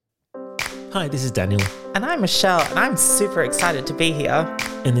Hi, this is Daniel. And I'm Michelle, and I'm super excited to be here.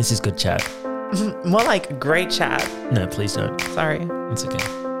 And this is Good Chat. More like great chat. No, please don't. Sorry. It's okay.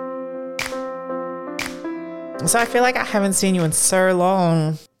 So I feel like I haven't seen you in so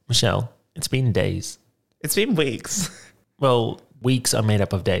long. Michelle, it's been days. It's been weeks. Well, weeks are made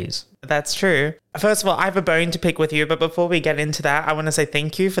up of days. That's true. First of all, I have a bone to pick with you, but before we get into that, I want to say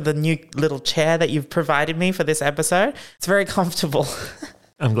thank you for the new little chair that you've provided me for this episode. It's very comfortable.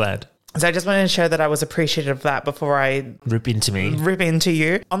 I'm glad. So I just wanted to show that I was appreciative of that before I Rip into me. rip into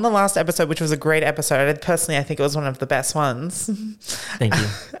you. On the last episode, which was a great episode, personally, I think it was one of the best ones. Thank you.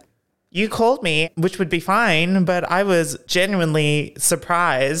 You called me, which would be fine, but I was genuinely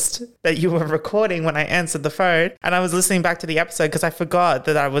surprised that you were recording when I answered the phone. And I was listening back to the episode because I forgot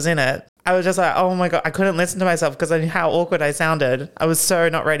that I was in it. I was just like, oh my God, I couldn't listen to myself because I knew how awkward I sounded. I was so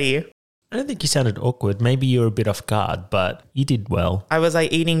not ready. I don't think you sounded awkward. Maybe you were a bit off guard, but you did well. I was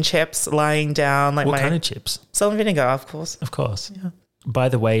like eating chips, lying down. Like What kind of chips? Salt and vinegar, of course. Of course. Yeah. By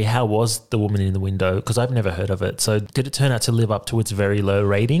the way, how was The Woman in the Window? Because I've never heard of it. So did it turn out to live up to its very low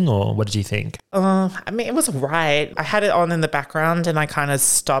rating, or what did you think? I mean, it was right. I had it on in the background and I kind of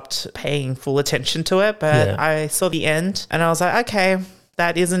stopped paying full attention to it, but Yeah. I saw the end and I was like, okay,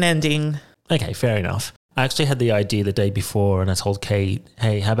 that is an ending. Okay, fair enough. I actually had the idea the day before and I told Kate,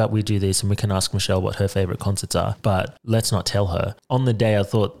 hey, how about we do this and we can ask Michelle what her favourite concerts are, but let's not tell her. On the day, I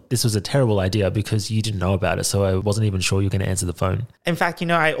thought this was a terrible idea because you didn't know about it, so I wasn't even sure you were going to answer the phone. In fact,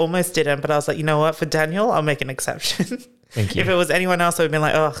 I almost didn't, but I was like, you know what? For Daniel, I'll make an exception. Thank you. If it was anyone else, I would have been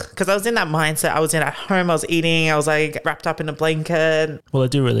like, ugh. Because I was in that mindset. I was in at home. I was eating. I was like wrapped up in a blanket. Well, I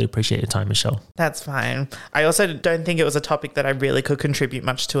do really appreciate your time, Michelle. That's fine. I also don't think it was a topic that I really could contribute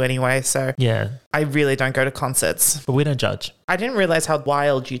much to anyway. So Yeah, I really don't go to concerts. but we don't judge. I didn't realize how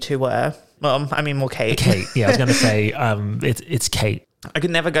wild you two were. Well, I mean, more Kate. Kate, yeah, I was going to say it's Kate. I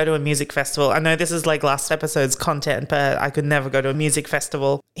could never go to a music festival. I know this is like last episode's content, but I could never go to a music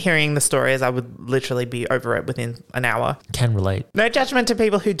festival. Hearing the stories, I would literally be over it within an hour. Can relate. No judgment to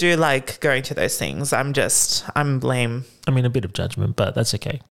people who do like going to those things. I'm lame. I mean, a bit of judgment, but that's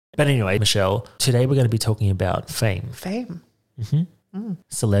okay. But anyway, Michelle, today we're going to be talking about fame. Fame.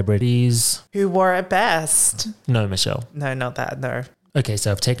 Celebrities. Who wore it best? No, Michelle. No, not that. No. Okay, so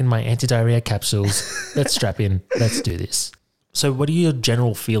I've taken my anti-diarrhea capsules. Let's strap in. Let's do this. So what are your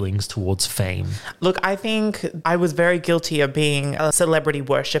general feelings towards fame? Look, I think I was very guilty of being a celebrity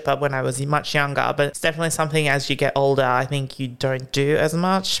worshipper when I was much younger, but it's definitely something as you get older, I think you don't do as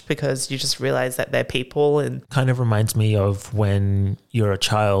much because you just realize that they're people. And Kind of reminds me of when you're a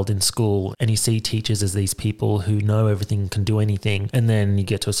child in school and you see teachers as these people who know everything, can do anything, and then you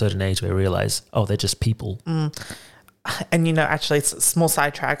get to a certain age where you realize, oh, they're just people. actually, it's a small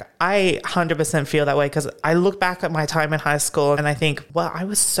sidetrack. I 100% feel that way because I look back at my time in high school and I think, well, I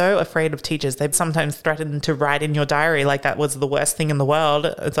was so afraid of teachers. They sometimes threatened to write in your diary like that was the worst thing in the world.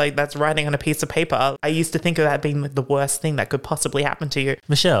 It's like that's writing on a piece of paper. I used to think of that being the worst thing that could possibly happen to you.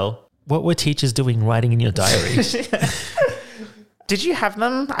 Michelle, what were teachers doing writing in your diary? Did you have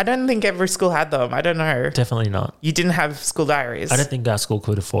them? I don't think every school had them. I don't know. Definitely not. You didn't have school diaries. I don't think our school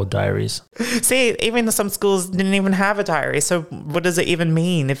could afford diaries. See, even some schools didn't even have a diary. So what does it even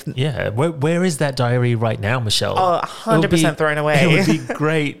mean? If Yeah, where is that diary right now, Michelle? Oh, 100% thrown away. It would be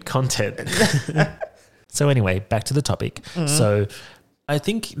great content. So anyway, back to the topic. So I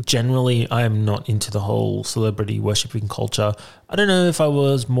think generally I'm not into the whole celebrity worshipping culture. I don't know if I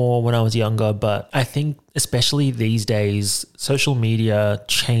was more when I was younger, but I think especially these days, social media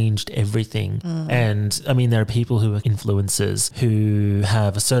changed everything. And I mean, there are people who are influencers who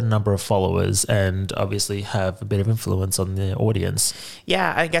have a certain number of followers and obviously have a bit of influence on their audience.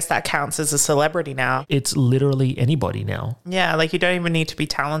 Yeah, I guess that counts as a celebrity now. It's literally anybody now. Yeah, like you don't even need to be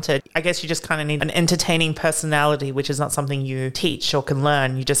talented. I guess you just kind of need an entertaining personality, which is not something you teach or can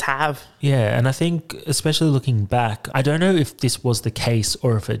learn. You just have. Yeah, and I think especially looking back, I don't know if this was the case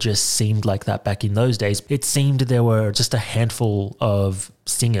or if it just seemed like that back in those days. It seemed there were just a handful of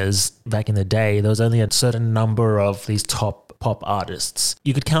singers back in the day. There was only a certain number of these top pop artists.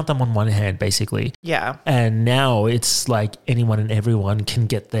 You could count them on one hand, basically. Yeah. And now it's like anyone and everyone can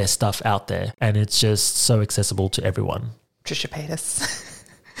get their stuff out there, and it's just so accessible to everyone. Trisha Paytas,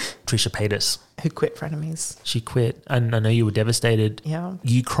 Trisha Paytas. who quit Frenemies. She quit, and I know you were devastated. Yeah.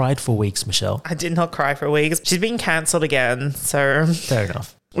 You cried for weeks, Michelle. I did not cry for weeks. She's been cancelled again. So, Fair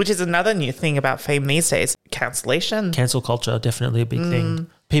enough. which is another new thing about fame these days. Cancellation. Cancel culture, definitely a big thing.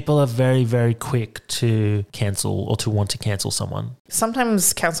 People are very, very quick to cancel or to want to cancel someone.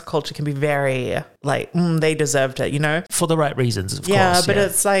 Sometimes cancel culture can be very like, they deserved it, you know? For the right reasons, of Yeah, course. but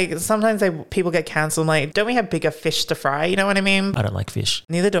it's like sometimes people get cancelled. Like, don't we have bigger fish to fry? You know what I mean? I don't like fish.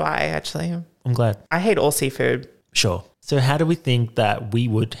 Neither do I, actually. I'm glad. I hate all seafood. Sure. So how do we think that we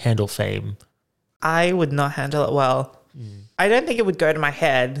would handle fame? I would not handle it well. I don't think it would go to my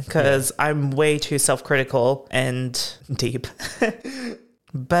head because I'm way too self-critical and deep.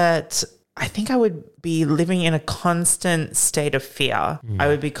 But I think I would be living in a constant state of fear. I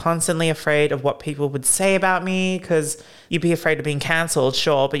would be constantly afraid of what people would say about me because you'd be afraid of being cancelled,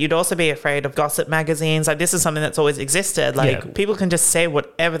 sure, but you'd also be afraid of gossip magazines. Like, this is something that's always existed. Like, people can just say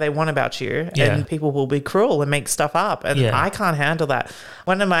whatever they want about you and people will be cruel and make stuff up. And I can't handle that.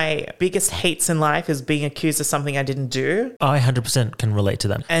 One of my biggest hates in life is being accused of something I didn't do. I 100% can relate to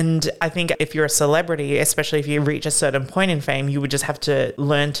that. And I think if you're a celebrity, especially if you reach a certain point in fame, you would just have to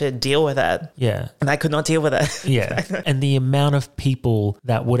learn to deal with it. Yeah. And I could not deal with it. Yeah. And the amount of people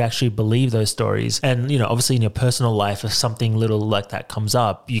that would actually believe those stories. And, you know, obviously in your personal life, if something little like that comes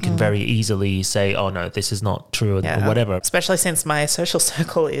up, you can very easily say, oh no, this is not true or whatever. Especially since my social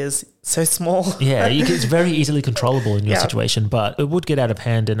circle is so small. Yeah, it's very easily controllable in your situation, but it would get out of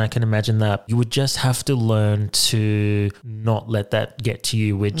hand. And I can imagine that you would just have to learn to not let that get to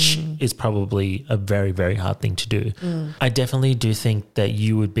you, which is probably a very, very hard thing to do. I definitely do think that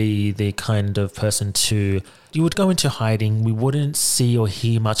you would be the kind of person you would go into hiding. We wouldn't see or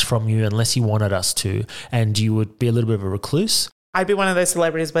hear much from you unless you wanted us to. And you would be a little bit of a recluse. I'd be one of those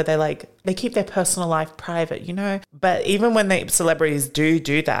celebrities where they keep their personal life private, you know? But even when the celebrities do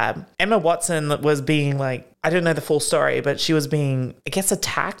that, Emma Watson was being like, I don't know the full story, but she was being, I guess,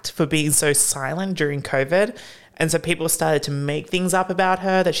 attacked for being so silent during COVID. And so people started to make things up about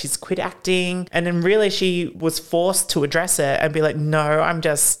her, that she's quit acting. And then really she was forced to address it and be like, no, I'm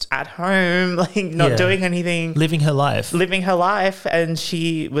just at home, like not doing anything. Living her life. And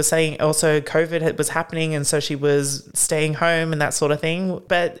she was saying also COVID was happening. And so she was staying home and that sort of thing.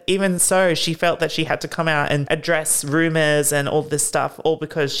 But even so, she felt that she had to come out and address rumors and all this stuff, all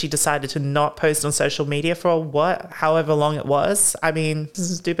because she decided to not post on social media for however long it was. I mean,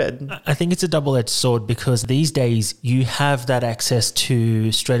 this is stupid. I think it's a double-edged sword because these days you have that access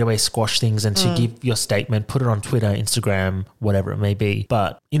to straight away squash things and to give your statement, put it on Twitter, Instagram, whatever it may be.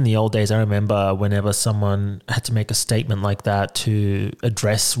 But in the old days, I remember whenever someone had to make a statement like that to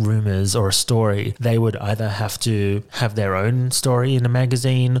address rumors or a story, they would either have to have their own story in a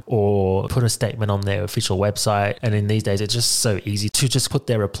magazine or put a statement on their official website. And in these days, it's just so easy to just put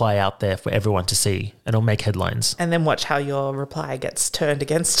their reply out there for everyone to see and it'll make headlines. And then watch how your reply gets turned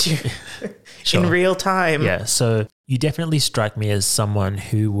against you in real time. Yeah. So you definitely strike me as someone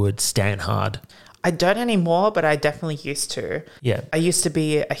who would stand hard. I don't anymore, but I definitely used to. Yeah. I used to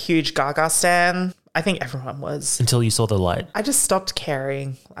be a huge Gaga stan. I think everyone was. Until you saw the light. I just stopped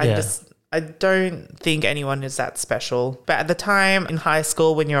caring. I don't think anyone is that special. But at the time in high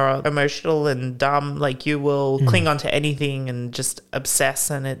school, when you're emotional and dumb, like you will cling on to anything and just obsess,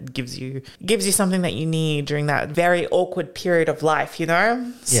 and it gives you something that you need during that very awkward period of life, you know?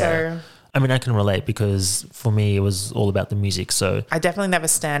 Yeah. So I mean, I can relate because for me, it was all about the music. So I definitely never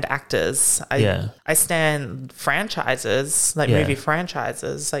stand actors. I stand franchises, like movie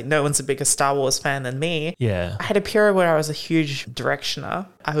franchises. Like no one's a bigger Star Wars fan than me. Yeah. I had a period where I was a huge directioner.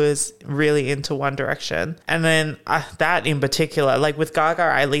 I was really into One Direction. And then that in particular, like with Gaga,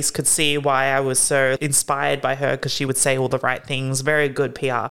 I at least could see why I was so inspired by her because she would say all the right things. Very good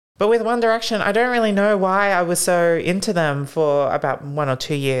PR. But with One Direction, I don't really know why I was so into them for about 1 or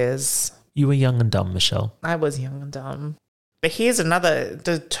 2 years. You were young and dumb, Michelle. I was young and dumb. But here's another,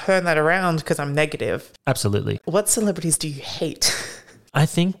 to turn that around because I'm negative. Absolutely. What celebrities do you hate? I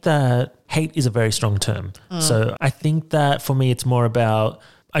think that hate is a very strong term. So I think that for me, it's more about,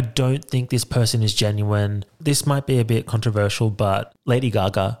 I don't think this person is genuine. This might be a bit controversial, but Lady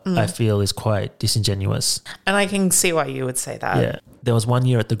Gaga, I feel, is quite disingenuous. And I can see why you would say that. Yeah. There was one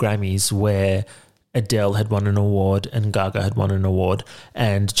year at the Grammys where Adele had won an award and Gaga had won an award,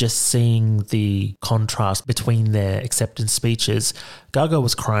 and just seeing the contrast between their acceptance speeches, Gaga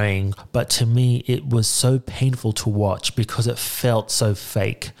was crying, but to me it was so painful to watch because it felt so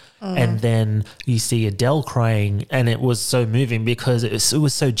fake. And then you see Adele crying and it was so moving because it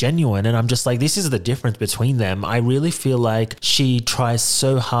was so genuine. And I'm just like, this is the difference between them. I really feel like she tries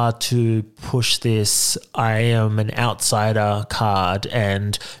so hard to push this I am an outsider card,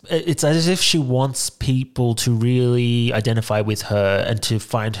 and it's as if she wants people to really identify with her and to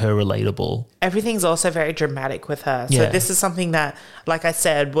find her relatable. everything's also very dramatic with her. So Yeah. this is something that, like I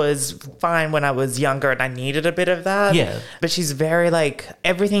said, was fine when I was younger and I needed a bit of that. Yeah. But she's very like,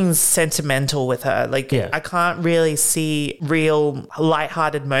 everything's sentimental with her. Like Yeah. I can't really see real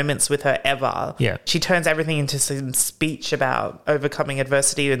lighthearted moments with her ever. Yeah. She turns everything into some speech about overcoming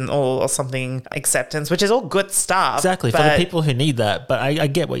adversity and or something, acceptance, which is all good stuff. Exactly, for the people who need that. But I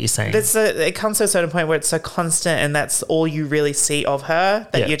get what you're saying. It comes to a certain point where it's so constant and that's all you really see of her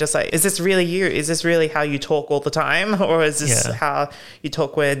that Yeah. you're just like, is this really you? Is this really how you talk all the time? Or is this Yeah. how you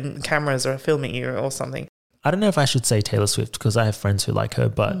talk when cameras are filming you or something? I don't know if I should say Taylor Swift because I have friends who like her,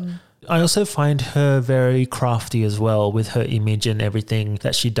 but I also find her very crafty as well with her image and everything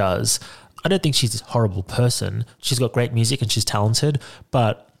that she does. I don't think she's a horrible person. She's got great music and she's talented,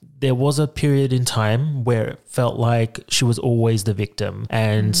 but there was a period in time where it felt like she was always the victim.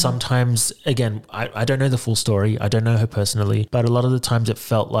 And sometimes, again, I don't know the full story. I don't know her personally, but a lot of the times it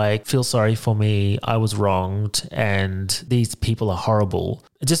felt like, feel sorry for me. I was wronged and these people are horrible.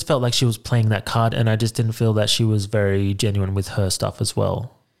 It just felt like she was playing that card and I just didn't feel that she was very genuine with her stuff as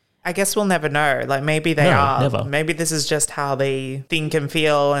well. I guess we'll never know. Like maybe they No, are. never. Maybe this is just how they think and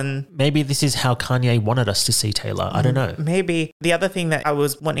feel, and Maybe this is how Kanye wanted us to see Taylor. I don't know. maybe the other thing that I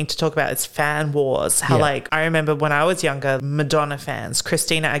was wanting to talk about is fan wars. How Yeah. like I remember when I was younger, Madonna fans,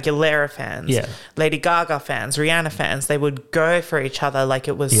 Christina Aguilera fans, Yeah. Lady Gaga fans, Rihanna fans, they would go for each other like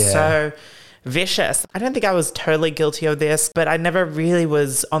it was Yeah. so vicious. I don't think I was totally guilty of this, but I never really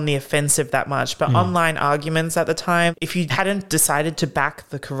was on the offensive that much. But online arguments at the time, if you hadn't decided to back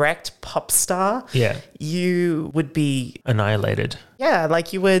the correct pop star, Yeah. you would be Annihilated. yeah,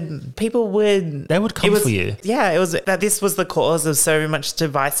 like you would, people would. They would come it was, for you. Yeah, it was that this was the cause of so much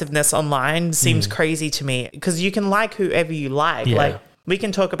divisiveness online seems crazy to me because you can like whoever you like. Yeah. Like we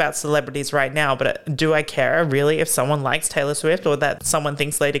can talk about celebrities right now, but do I care really if someone likes Taylor Swift or that someone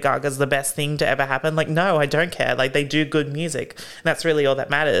thinks Lady Gaga's the best thing to ever happen? Like, no, I don't care. Like they do good music. And that's really all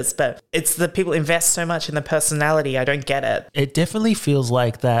that matters. But it's the people invest so much in the personality. I don't get it. It definitely feels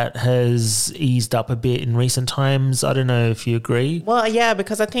like that has eased up a bit in recent times. I don't know if you agree. Well, yeah,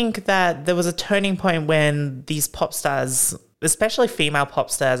 because I think that there was a turning point when these pop stars, especially female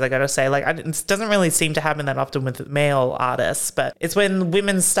pop stars, I gotta say, like it doesn't really seem to happen that often with male artists, but it's when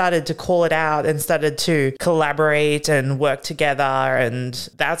women started to call it out and started to collaborate and work together, and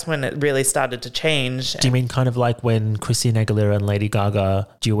that's when it really started to change. Do you mean kind of like when Christina Aguilera and Lady Gaga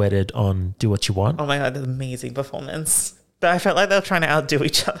duetted on Do What You Want? Oh my God, an amazing performance. But I felt like they were trying to outdo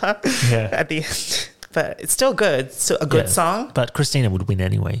each other Yeah. at the end. But it's still good. It's still a good Yeah. song. But Christina would win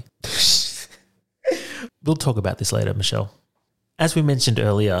anyway. We'll talk about this later, Michelle. As we mentioned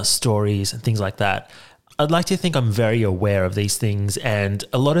earlier, stories and things like that, I'd like to think I'm very aware of these things, and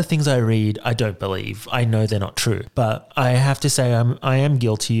a lot of things I read, I don't believe. I know they're not true, but I have to say I am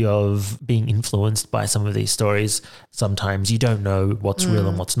guilty of being influenced by some of these stories. Sometimes you don't know what's real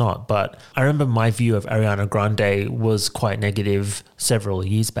and what's not, but I remember my view of Ariana Grande was quite negative several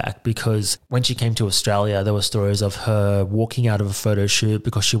years back because when she came to Australia, there were stories of her walking out of a photo shoot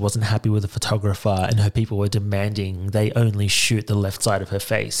because she wasn't happy with the photographer and her people were demanding they only shoot the left side of her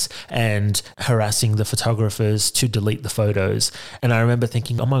face and harassing the photographers to delete the photos. And I remember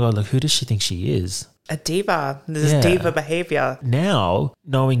thinking, oh my God, like who does she think she is? A diva. This is diva behavior. Now,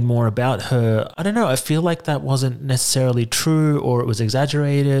 knowing more about her, I don't know, I feel like that wasn't necessarily true or it was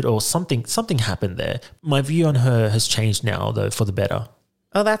exaggerated or something happened there. My view on her has changed now, though, for the better.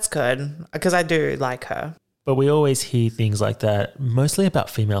 Oh, that's good because I do like her. But we always hear things like that, mostly about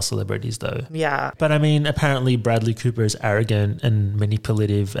female celebrities, though. Yeah. But I mean, apparently Bradley Cooper is arrogant and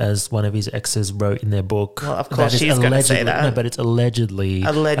manipulative, as one of his exes wrote in their book. Well, of That course is she's going to say that. No, but it's allegedly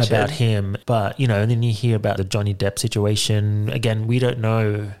Alleged. about him. But, you know, and then you hear about the Johnny Depp situation. Again, we don't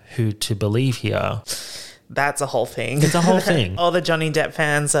know who to believe here. That's a whole thing. It's a whole thing. All the Johnny Depp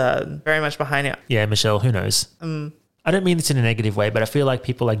fans are very much behind it. Yeah, Michelle, who knows? I don't mean this in a negative way, but I feel like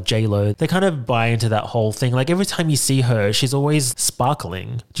people like J-Lo, they kind of buy into that whole thing. Like every time you see her, she's always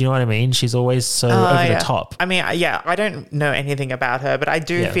sparkling. Do you know what I mean? She's always so over the top. I mean, yeah, I don't know anything about her, but I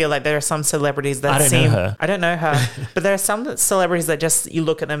do Yeah. feel like there are some celebrities that I don't know her. I don't know her, but there are some celebrities that just you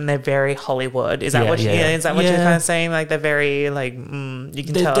look at them, they're very Hollywood. Is that Yeah, what? yeah. Is that what you're Yeah. kind of saying? Like they're very like you can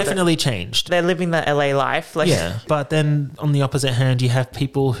They've tell that definitely changed. they're living the LA life. Like Yeah, but then on the opposite hand, you have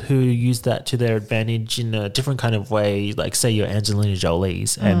people who use that to their advantage in a different kind of way, like say you're Angelina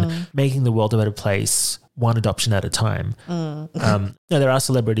Jolie's and making the world a better place one adoption at a time. Now, there are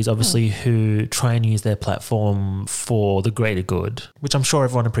celebrities, obviously, who try and use their platform for the greater good, which I'm sure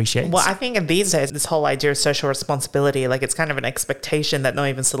everyone appreciates. Well, I think these days, this whole idea of social responsibility, like it's kind of an expectation that not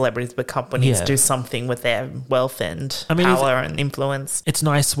even celebrities but companies do something with their wealth and power and influence. It's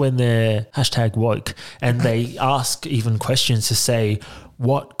nice when they're hashtag woke and they ask even questions to say,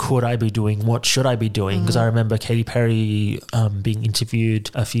 what could I be doing? What should I be doing? Because I remember Katy Perry being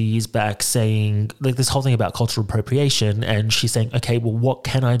interviewed a few years back saying like this whole thing about cultural appropriation, and she's saying, okay, well, what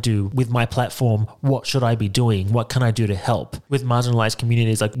can I do with my platform? What should I be doing? What can I do to help with marginalized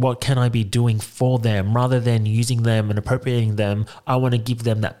communities? Like, what can I be doing for them rather than using them and appropriating them? I want to give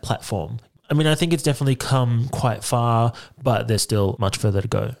them that platform. I mean, I think it's definitely come quite far, but there's still much further to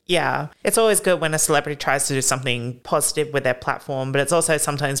go. Yeah. It's always good when a celebrity tries to do something positive with their platform, but it's also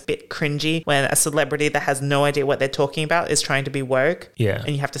sometimes a bit cringy when a celebrity that has no idea what they're talking about is trying to be woke. Yeah.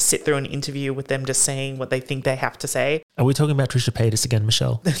 And you have to sit through an interview with them just saying what they think they have to say. Are we talking about Trisha Paytas again,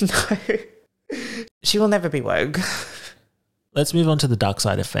 Michelle? No. She will never be woke. Let's move on to the dark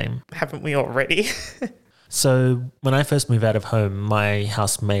side of fame. Haven't we already? So when I first moved out of home, my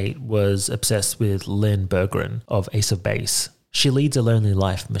housemate was obsessed with Lynn Berggren of Ace of Base. She leads a lonely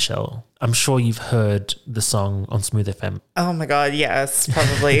life, Michelle. I'm sure you've heard the song on Smooth FM. Oh my God, yes,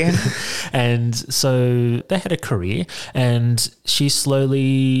 probably. And so they had a career, and she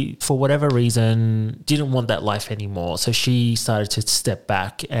slowly, for whatever reason, didn't want that life anymore. So she started to step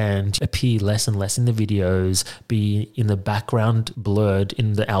back and appear less and less in the videos, be in the background blurred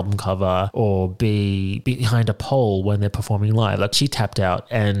in the album cover, or be behind a pole when they're performing live. Like, she tapped out,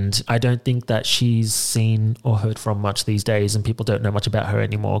 and I don't think that she's seen or heard from much these days, and people don't know much about her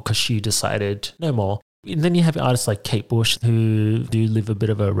anymore because she decided no more. And then you have artists like Kate Bush who do live a bit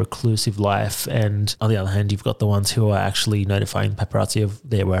of a reclusive life, and on the other hand, you've got the ones who are actually notifying paparazzi of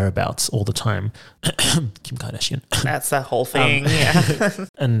their whereabouts all the time. Kim Kardashian. That's the whole thing, yeah.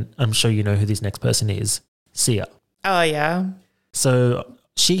 And I'm sure you know who this next person is. Sia. Oh, yeah. So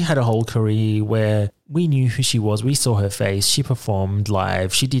she had a whole career where we knew who she was. We saw her face. She performed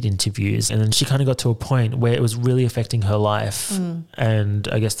live. She did interviews. And then she kind of got to a point where it was really affecting her life and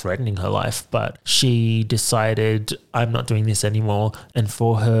I guess threatening her life. But she decided, I'm not doing this anymore. And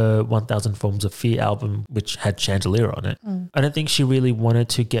for her 1000 Forms of Fear album, which had Chandelier on it, I don't think she really wanted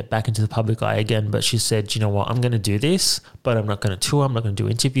to get back into the public eye again. But she said, you know what, I'm going to do this, but I'm not going to tour. I'm not going to do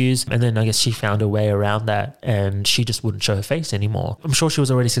interviews. And then I guess she found a way around that, and she just wouldn't show her face anymore. I'm sure she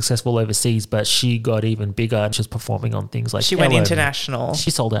was already successful overseas, but she got even bigger, and she was performing on things like she went international.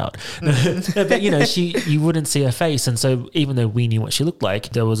 She sold out. But you know, you wouldn't see her face, and so even though we knew what she looked like,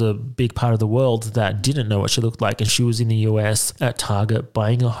 there was a big part of the world that didn't know what she looked like, and she was in the US at Target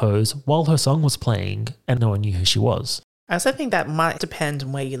buying a hose while her song was playing, and no one knew who she was. I also think that might depend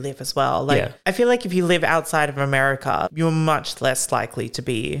on where you live as well. Like, Yeah. I feel like if you live outside of America, you're much less likely to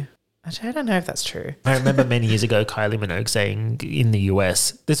be. Actually, I don't know if that's true. I remember many years ago, Kylie Minogue saying in the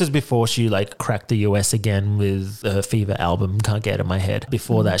US, this was before she like cracked the US again with her Fever album, Can't Get Out of My Head.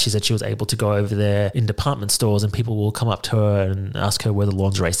 Before that, she said she was able to go over there in department stores and people will come up to her and ask her where the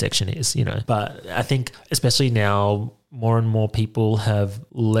lingerie section is, you know. But I think especially now, more and more people have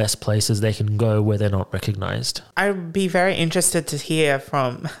less places they can go where they're not recognized. I'd be very interested to hear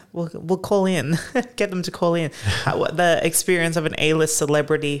from, we'll call in, get them to call in, what the experience of an A-list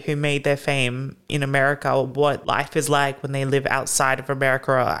celebrity who made their fame in America, or what life is like when they live outside of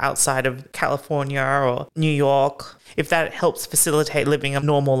America or outside of California or New York, if that helps facilitate living a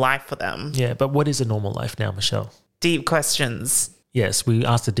normal life for them. Yeah, but what is a normal life now, Michelle? Deep questions. Yes, we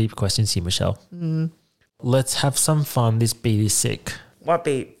asked the deep questions here, Michelle. Let's have some fun. This beat is sick. What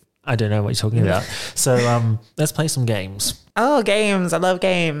beat? I don't know what you're talking about. So let's play some games. Oh, games. I love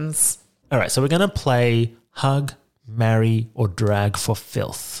games. All right, so we're going to play Hug, Marry, or Drag for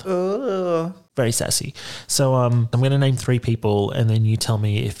Filth. Ooh. Very sassy. So I'm going to name 3 people, and then you tell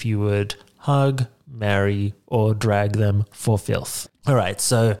me if you would hug, marry, or drag them for filth. All right,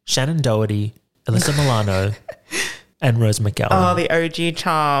 so Shannon Doherty, Alyssa Milano, and Rose McGowan. Oh, the OG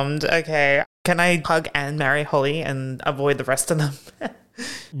Charmed. Okay. Can I hug and marry Holly and avoid the rest of them?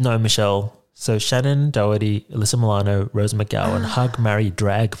 No, Michelle. So Shannon Doherty, Alyssa Milano, Rose McGowan, hug, marry,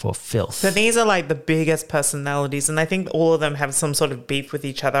 drag for filth. So these are like the biggest personalities, and I think all of them have some sort of beef with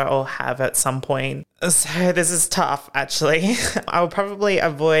each other or have at some point. So this is tough, actually. I would probably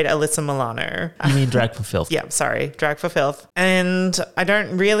avoid Alyssa Milano. You mean drag for filth? Yeah, sorry, drag for filth. And I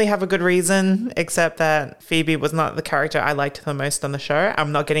don't really have a good reason, except that Phoebe was not the character I liked the most on the show.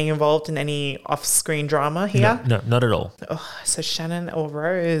 I'm not getting involved in any off-screen drama here. No, not at all. Oh, so Shannon or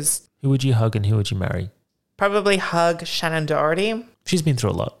Rose? Who would you hug and who would you marry? Probably hug Shannon Doherty. She's been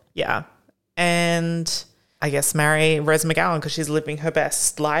through a lot. Yeah. And I guess marry Rose McGowan because she's living her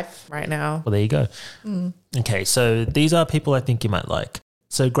best life right now. Well, there you go. Okay, so these are people I think you might like.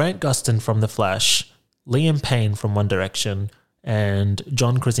 So Grant Gustin from The Flash, Liam Payne from One Direction, and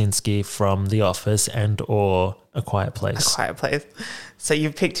John Krasinski from The Office and or A Quiet Place. A Quiet Place. So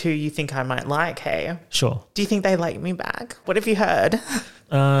you've picked who you think I might like, hey? Sure. Do you think they like me back? What have you heard?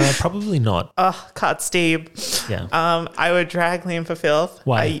 Probably not. Oh, cut Steve. Yeah. I would drag Liam for filth.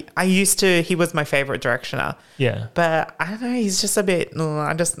 Why? I used to, he was my favorite directioner. Yeah. But I don't know, he's just a bit,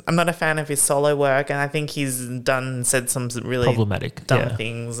 I'm not a fan of his solo work, and I think he's said some really Problematic. dumb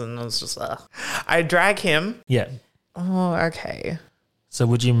things, and I was just, I drag him. Yeah. Oh, okay. So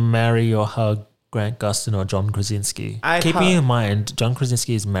would you marry or hug Grant Gustin or John Krasinski? I'd Keeping in mind, John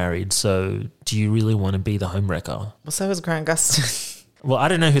Krasinski is married, so do you really want to be the homewrecker? Well, so is Grant Gustin. Well, I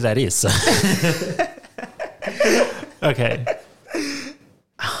don't know who that is. So. Okay.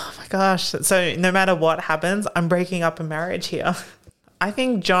 Oh my gosh. So no matter what happens, I'm breaking up a marriage here. I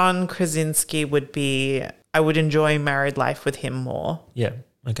think John Krasinski I would enjoy married life with him more. Yeah.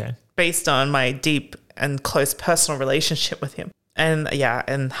 Okay. Based on my deep and close personal relationship with him. And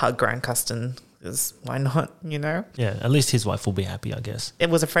hug Grant Gustin, because why not, Yeah, at least his wife will be happy, I guess. It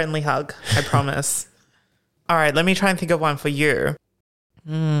was a friendly hug, I promise. All right, let me try and think of one for you.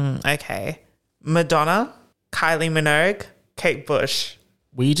 Okay. Madonna, Kylie Minogue, Kate Bush.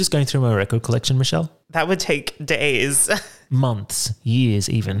 Were you just going through my record collection, Michelle? That would take days. Months, years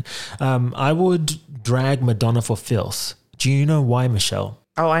even. I would drag Madonna for filth. Do you know why, Michelle?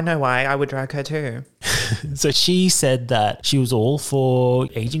 Oh, I know why. I would drag her too. So she said that she was all for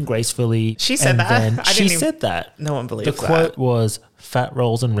aging gracefully. She said that? She said that. No one believes that. The quote was, fat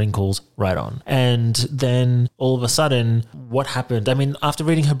rolls and wrinkles, right on. And then all of a sudden, what happened? I mean, after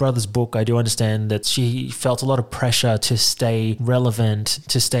reading her brother's book, I do understand that she felt a lot of pressure to stay relevant,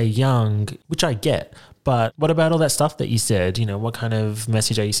 to stay young, which I get. But what about all that stuff that you said? What kind of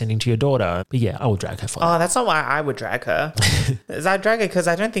message are you sending to your daughter? But yeah, I will drag her for that. Oh, that's not why I would drag her. I drag her because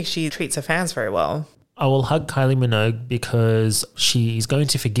I don't think she treats her fans very well. I will hug Kylie Minogue because she's going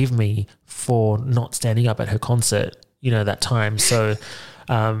to forgive me for not standing up at her concert, that time. So,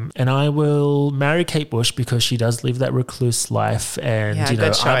 and I will marry Kate Bush because she does live that recluse life. And,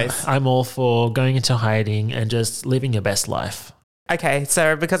 good choice. I'm all for going into hiding and just living your best life. Okay,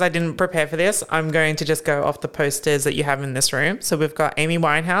 so because I didn't prepare for this, I'm going to just go off the posters that you have in this room. So we've got Amy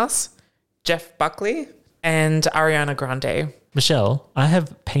Winehouse, Jeff Buckley, and Ariana Grande. Michelle, I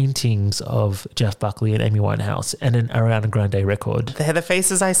have paintings of Jeff Buckley and Amy Winehouse and an Ariana Grande record. They're the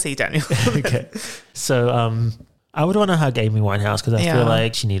faces I see, Daniel. Okay. So I would want to hug Amy Winehouse because I feel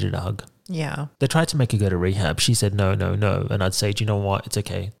like she needed a hug. Yeah. They tried to make her go to rehab. She said, no. And I'd say, do you know what? It's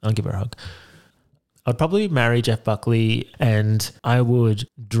okay. I'll give her a hug. I'd probably marry Jeff Buckley and I would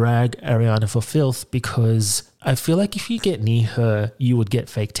drag Ariana for filth because I feel like if you get near her, you would get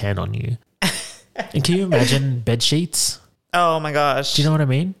fake tan on you. And can you imagine bed sheets? Oh my gosh. Do you know what I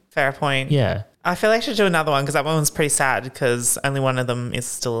mean? Fair point. Yeah. I feel like I should do another one because that one was pretty sad because only one of them is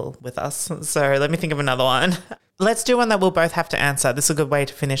still with us. So let me think of another one. Let's do one that we'll both have to answer. This is a good way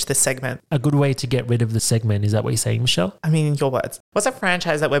to finish this segment. A good way to get rid of the segment. Is that what you're saying, Michelle? I mean, in your words. What's a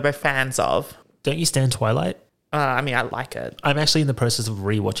franchise that we're both fans of? Don't you stand Twilight? I mean, I like it. I'm actually in the process of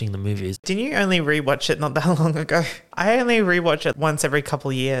rewatching the movies. Didn't you only rewatch it not that long ago? I only rewatch it once every couple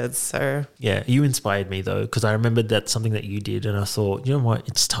of years, so... Yeah, you inspired me though, because I remembered that's something that you did and I thought, you know what,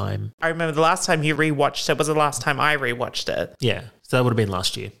 it's time. I remember the last time you rewatched it was the last time I rewatched it. Yeah, so that would have been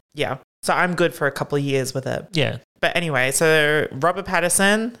last year. Yeah, so I'm good for a couple of years with it. Yeah. But anyway, so Robert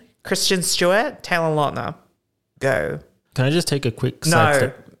Pattinson, Kristen Stewart, Taylor Lautner. Go. Can I just take a quick side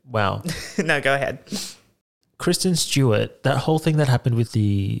step? Wow. No, go ahead. Kristen Stewart, that whole thing that happened with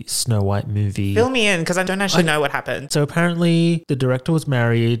the Snow White movie. Fill me in because I don't actually know what happened. So apparently the director was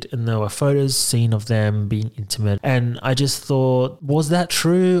married and there were photos seen of them being intimate. And I just thought, was that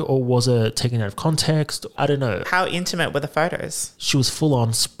true or was it taken out of context? I don't know. How intimate were the photos? She was full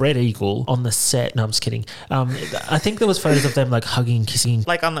on spread eagle on the set. No, I'm just kidding. I think there was photos of them like hugging, kissing.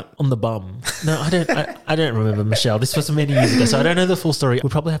 Like on the bum. No, I don't remember, Michelle. This was many years ago, so I don't know the full story. We'll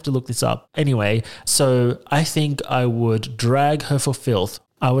probably have to look this up. Anyway, so I think I would drag her for filth.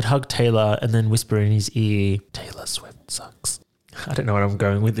 I would hug Taylor and then whisper in his ear, Taylor Swift sucks. I don't know what I'm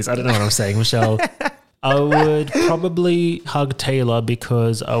going with this. I don't know what I'm saying, Michelle. I would probably hug Taylor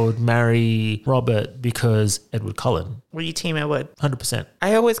because I would marry Robert because Edward Cullen. Were you team Edward? 100%.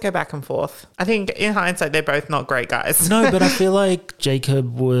 I always go back and forth. I think in hindsight, they're both not great guys. No, but I feel like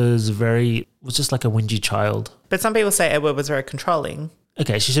Jacob was just like a whingy child. But some people say Edward was very controlling.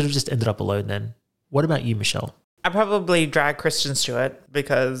 Okay, she should have just ended up alone then. What about you, Michelle? I probably drag Kristen Stewart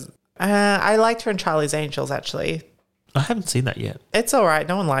because I liked her in Charlie's Angels, actually. I haven't seen that yet. It's all right.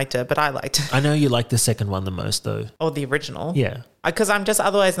 No one liked it, but I liked it. I know you like the second one the most, though. Or the original. Yeah. Because I'm just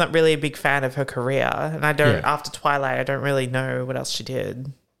otherwise not really a big fan of her career. And I don't, Yeah. after Twilight, I don't really know what else she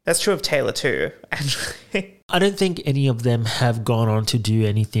did. That's true of Taylor too, actually. I don't think any of them have gone on to do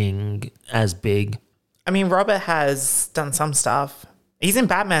anything as big. I mean, Robert has done some stuff. He's in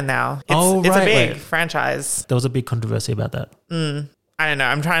Batman now. Oh, It's a right, big right. franchise. There was a big controversy about that. I don't know.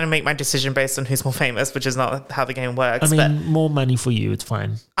 I'm trying to make my decision based on who's more famous, which is not how the game works. I but mean, more money for you, it's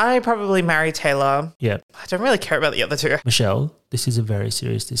fine. I probably marry Taylor. Yeah. I don't really care about the other two. Michelle, this is a very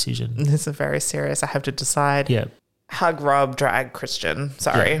serious decision. This is very serious. I have to decide. Yeah. Hug Rob, drag Christian.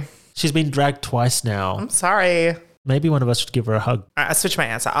 Sorry. Yeah. She's been dragged twice now. I'm sorry. Maybe one of us should give her a hug. All right, I switch my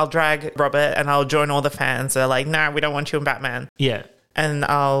answer. I'll drag Robert and I'll join all the fans that are like, no, we don't want you in Batman. Yeah. And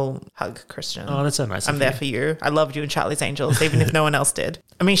I'll hug Christian. Oh, that's so nice. I'm of there you. for you. I loved you in Charlie's Angels, even if no one else did.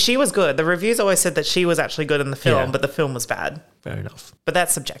 I mean, she was good. The reviews always said that she was actually good in the film, Yeah. but the film was bad. Fair enough. But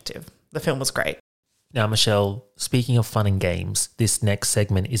that's subjective. The film was great. Now, Michelle, speaking of fun and games, this next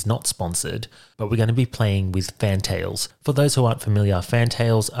segment is not sponsored, but we're going to be playing with Fantails. For those who aren't familiar,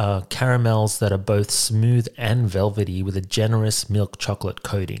 Fantails are caramels that are both smooth and velvety with a generous milk chocolate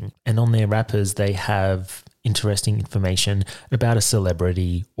coating. And on their wrappers, they have interesting information about a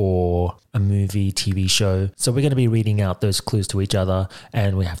celebrity or a movie, TV show. So we're going to be reading out those clues to each other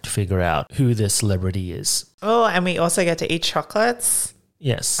and we have to figure out who the celebrity is. Oh, and we also get to eat chocolates.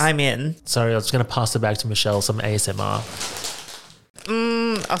 Yes. I'm in. Sorry, I was going to pass it back to Michelle, some ASMR.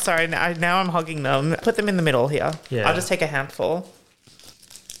 Oh, sorry. Now I'm hugging them. Put them in the middle here. Yeah. I'll just take a handful.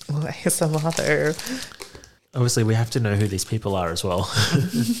 Oh, ASMR though. Obviously, we have to know who these people are as well.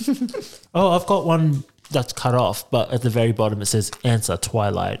 Oh, I've got one that's cut off, but at the very bottom it says answer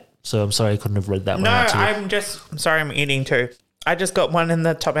Twilight. So I'm sorry I couldn't have read that one No, out to you. I'm sorry, I'm eating too. I just got one in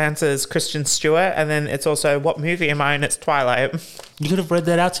the top answers, Christian Stewart, and then it's also what movie am I in? It's Twilight. You could have read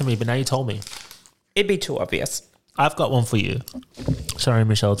that out to me, but now you told me. It'd be too obvious. I've got one for you. Sorry,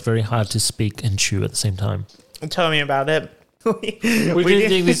 Michelle, it's very hard to speak and chew at the same time. Tell me about it. we didn't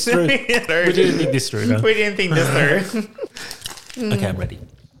think this through. We didn't think this through, no? We didn't think this through. Okay, I'm ready.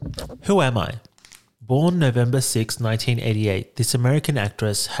 Who am I? Born November 6, 1988, this American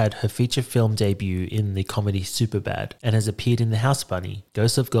actress had her feature film debut in the comedy Superbad and has appeared in The House Bunny,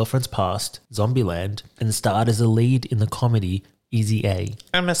 Ghosts of Girlfriends Past, Zombieland, and starred as a lead in the comedy Easy A.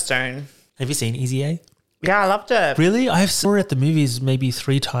 Emma Stone. Have you seen Easy A? Yeah, I loved it. Really? I saw it at the movies maybe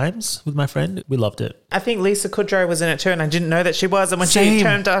 3 times with my friend. We loved it. I think Lisa Kudrow was in it too, and I didn't know that she was. And when Same. she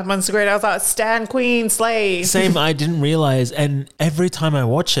turned up on screen, I was like, "Stan Queen, slay!" Same, I didn't realize. And every time I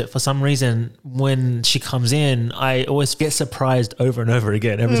watch it, for some reason, when she comes in, I always get surprised over and over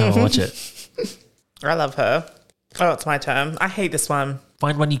again every time I watch it. I love her. Oh, it's my turn. I hate this one.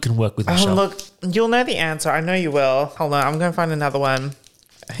 Find one you can work with, Oh, Michelle. look, you'll know the answer. I know you will. Hold on, I'm going to find another one.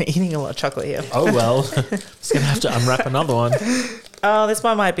 Eating a lot of chocolate here. Oh, well. Just going to have to unwrap another one. Oh, this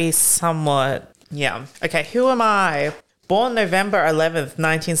one might be somewhat. Yeah. Okay, who am I? Born November 11th,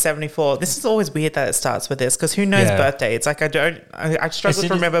 1974. This is always weird that it starts with this because who knows Yeah. birth dates? Like, I struggle soon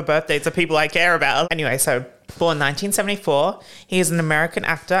to as- remember birth dates of people I care about. Anyway, so born 1974. He is an American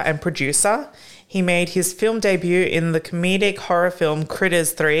actor and producer. He made his film debut in the comedic horror film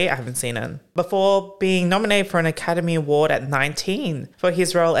Critters 3. I haven't seen it. Before being nominated for an Academy Award at 19 for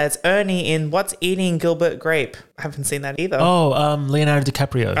his role as Ernie in What's Eating Gilbert Grape. I haven't seen that either. Leonardo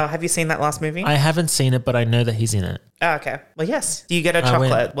DiCaprio. Have you seen that last movie? I haven't seen it, but I know that he's in it. Oh, okay. Well, yes. You get a I win.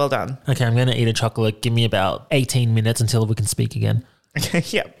 chocolate. Well done. Okay, I'm going to eat a chocolate. Give me about 18 minutes until we can speak again.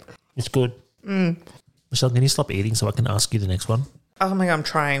 Yep. It's good. Michelle, can you stop eating so I can ask you the next one? Oh my God, I'm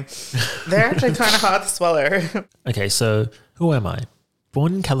trying. They're actually kind of hard to swallow. Okay, so who am I?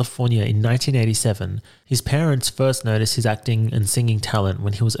 Born in California in 1987, his parents first noticed his acting and singing talent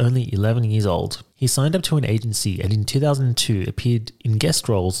when he was only 11 years old. He signed up to an agency and in 2002 appeared in guest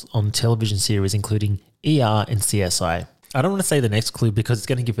roles on television series including ER and CSI. I don't want to say the next clue because it's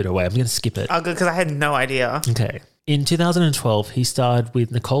going to give it away. I'm going to skip it. Oh, good, because I had no idea. Okay. In 2012, he starred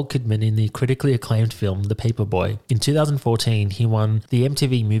with Nicole Kidman in the critically acclaimed film The Paperboy. In 2014, he won the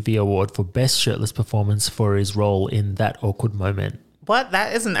MTV Movie Award for Best Shirtless Performance for his role in That Awkward Moment. What?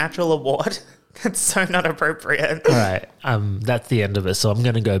 That is an actual award? That's so not appropriate. All right, that's the end of it. So I'm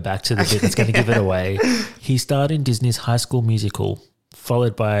going to go back to the bit that's going to give it away. He starred in Disney's High School Musical,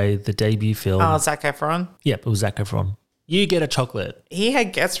 followed by the debut film. Oh, Zac Efron. Yep, it was Zac Efron. You get a chocolate. He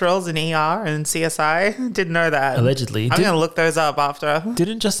had guest roles in ER and CSI. Didn't know that. Allegedly. I'm going to look those up after.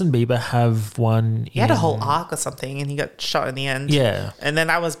 Didn't Justin Bieber have one? He had a whole arc or something and he got shot in the end. Yeah. And then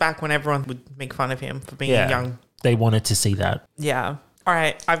that was back when everyone would make fun of him for being Yeah. young. They wanted to see that. Yeah. All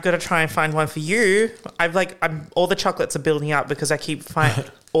right, I've got to try and find one for you. I'm all the chocolates are building up because I keep finding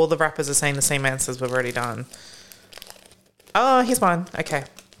all the rappers are saying the same answers we've already done. Oh, here's one. Okay.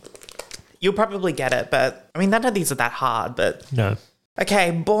 You'll probably get it, but I mean, none of these are that hard, but. No.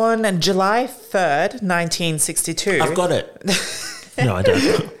 Okay, born July 3rd, 1962. I've got it. No, I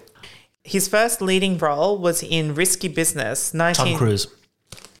don't. His first leading role was in Risky Business. Tom Cruise.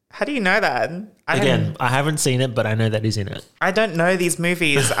 How do you know that? I haven't seen it, but I know that he's in it. I don't know these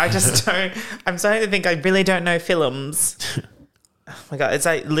movies. I just don't. I'm starting to think I really don't know films. Oh my God. It's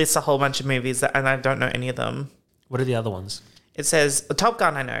like lists a whole bunch of movies and I don't know any of them. What are the other ones? It says Top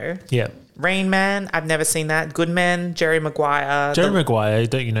Gun, I know. Yeah. Rain Man, I've never seen that. Good Men, Jerry Maguire. Maguire,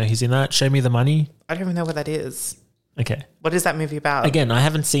 don't you know he's in that? Show Me the Money. I don't even know what that is. Okay. What is that movie about? Again, I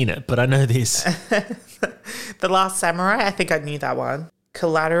haven't seen it, but I know this. The Last Samurai, I think I knew that one.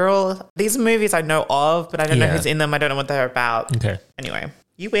 Collateral. These are movies I know of, but I don't know who's in them. I don't know what they're about. Okay. Anyway,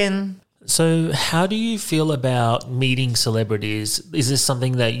 you win. So how do you feel about meeting celebrities? Is this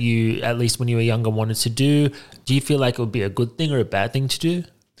something that you, at least when you were younger, wanted to do? Do you feel like it would be a good thing or a bad thing to do?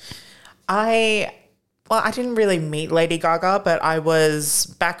 I didn't really meet Lady Gaga, but I was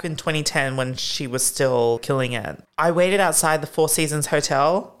back in 2010 when she was still killing it. I waited outside the Four Seasons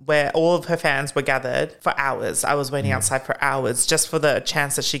Hotel where all of her fans were gathered for hours. I was waiting outside for hours just for the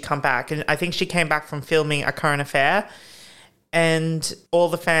chance that she'd come back. And I think she came back from filming A Current Affair. And all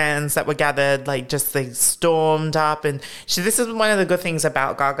the fans that were gathered, they stormed up. And this is one of the good things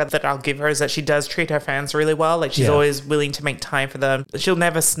about Gaga that I'll give her is that she does treat her fans really well. She's always willing to make time for them. She'll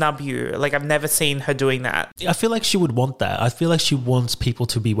never snub you. I've never seen her doing that. I feel like she would want that. I feel like she wants people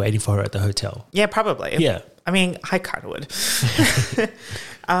to be waiting for her at the hotel. Yeah, probably. Yeah. I mean, I kind of would.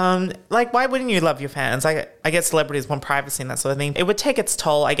 Why wouldn't you love your fans? I get celebrities want privacy and that sort of thing. It would take its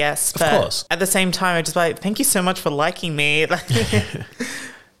toll, I guess. But of course. At the same time, I just thank you so much for liking me.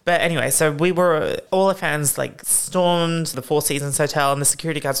 But anyway, so all the fans stormed the Four Seasons Hotel and the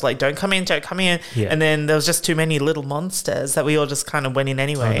security guards were like, don't come in. Yeah. And then there was just too many little monsters that we all just kind of went in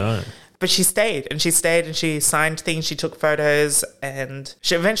anyway. Oh, no. But she stayed and she signed things, she took photos, and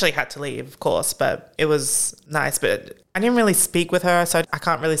she eventually had to leave, of course, but it was nice. But I didn't really speak with her, so I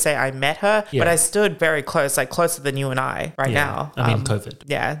can't really say I met her, but I stood very close, closer than you and I now. I mean, COVID.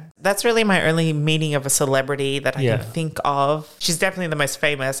 Yeah. That's really my only meeting of a celebrity that I can think of. She's definitely the most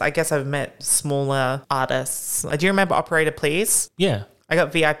famous. I guess I've met smaller artists. Do you remember Operator Please? Yeah. I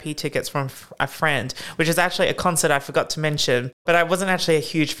got VIP tickets from a friend, which is actually a concert I forgot to mention, but I wasn't actually a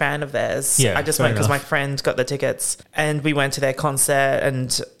huge fan of theirs. Yeah, I just went because my friend got the tickets and we went to their concert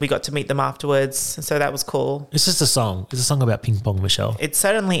and we got to meet them afterwards. So that was cool. It's just a song. It's a song about ping pong, Michelle. It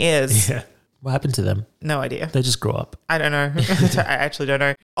certainly is. Yeah. What happened to them? No idea. They just grew up. I don't know. I actually don't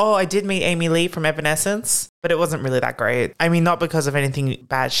know. Oh, I did meet Amy Lee from Evanescence, but it wasn't really that great. I mean, not because of anything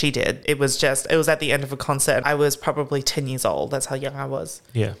bad she did. It was at the end of a concert. I was probably 10 years old. That's how young I was.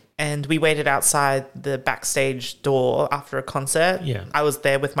 Yeah. And we waited outside the backstage door after a concert. Yeah. I was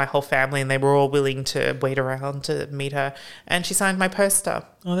there with my whole family and they were all willing to wait around to meet her. And she signed my poster.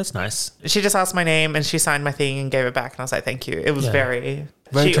 Oh, that's nice. She just asked my name and she signed my thing and gave it back. And I was like, thank you. It was very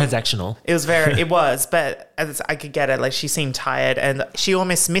transactional. It was, but as I could get it, she seemed tired and she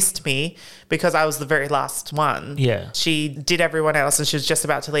almost missed me because I was the very last one. Yeah. She did everyone else and she was just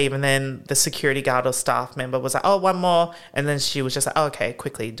about to leave. And then the security guard or staff member was like, oh, one more. And then she was just like, oh, okay,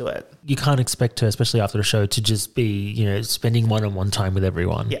 quickly do it. You can't expect her, especially after the show, to just be, spending one-on-one time with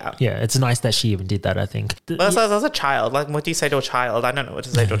everyone. Yeah. Yeah. It's nice that she even did that, I think. Well, as a child, what do you say to a child? I don't know what to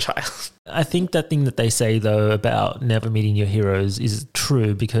say to a child. I think that thing that they say, though, about never meeting your heroes is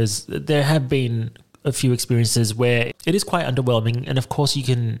true because there have been a few experiences where it is quite underwhelming. And of course, you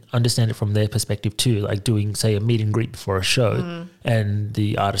can understand it from their perspective too, like doing, say, a meet and greet before a show and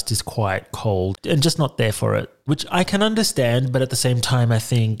the artist is quite cold and just not there for it, which I can understand. But at the same time, I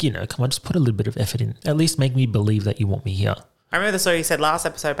think, come on, just put a little bit of effort in. At least make me believe that you want me here. I remember the story you said last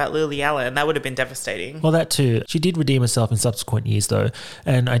episode about Lily Allen. That would have been devastating. Well, that too. She did redeem herself in subsequent years, though.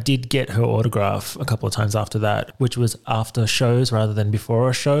 And I did get her autograph a couple of times after that, which was after shows rather than before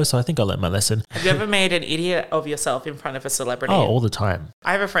a show. So I think I learned my lesson. Have you ever made an idiot of yourself in front of a celebrity? Oh, all the time.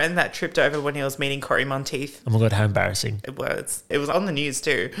 I have a friend that tripped over when he was meeting Corey Monteith. Oh my God, how embarrassing. It was. It was on the news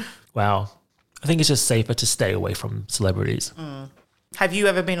too. Wow. I think it's just safer to stay away from celebrities. Have you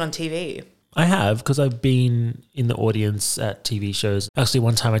ever been on TV? I have, because I've been in the audience at TV shows. Actually,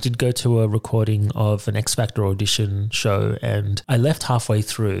 one time I did go to a recording of an X Factor audition show and I left halfway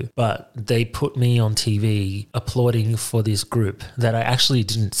through, but they put me on TV applauding for this group that I actually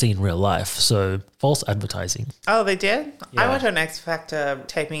didn't see in real life. So false advertising. Oh, they did? Yeah. I went to an X Factor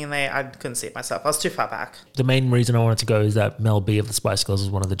taping and I couldn't see it myself. I was too far back. The main reason I wanted to go is that Mel B of the Spice Girls was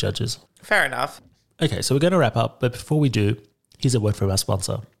one of the judges. Fair enough. Okay, so we're going to wrap up, but before we do, here's a word from our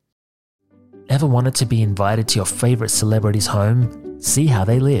sponsor. Ever wanted to be invited to your favourite celebrity's home? See how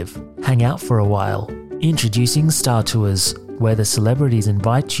they live. Hang out for a while. Introducing Star Tours, where the celebrities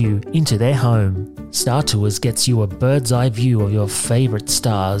invite you into their home. Star Tours gets you a bird's eye view of your favourite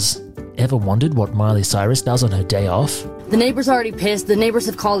stars. Ever wondered what Miley Cyrus does on her day off? The neighbors are already pissed. The neighbors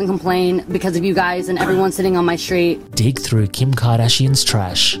have called and complained because of you guys and everyone sitting on my street. Dig through Kim Kardashian's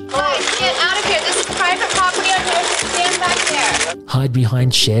trash. Guys, get out of here. This is private property. I'm going to stand back there. Hide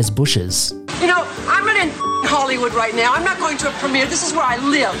behind Cher's bushes. You know, I'm not in Hollywood right now. I'm not going to a premiere. This is where I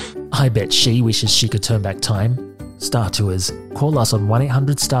live. I bet she wishes she could turn back time. Star Tours. Call us on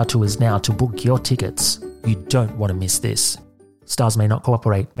 1-800-STAR-TOURS now to book your tickets. You don't want to miss this. Stars may not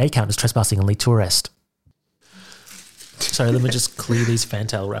cooperate, may count as trespassing and lead to arrest. Sorry, let me just clear these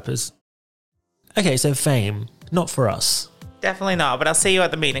fantail wrappers. Okay, so fame, not for us. Definitely not, but I'll see you at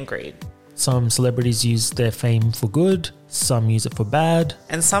the meet and greet. Some celebrities use their fame for good, some use it for bad.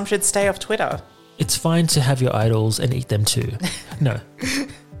 And some should stay off Twitter. It's fine to have your idols and eat them too. No.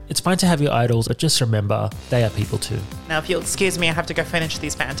 It's fine to have your idols, but just remember, they are people too. Now, if you'll excuse me, I have to go finish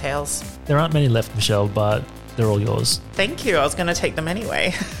these fantails. There aren't many left, Michelle, but they're all yours. Thank you. I was going to take them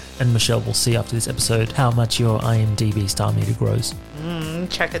anyway. And Michelle will see after this episode how much your IMDb star meter grows.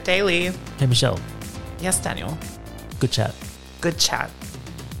 Check it daily. Hey, Michelle. Yes, Daniel. Good chat. Good chat.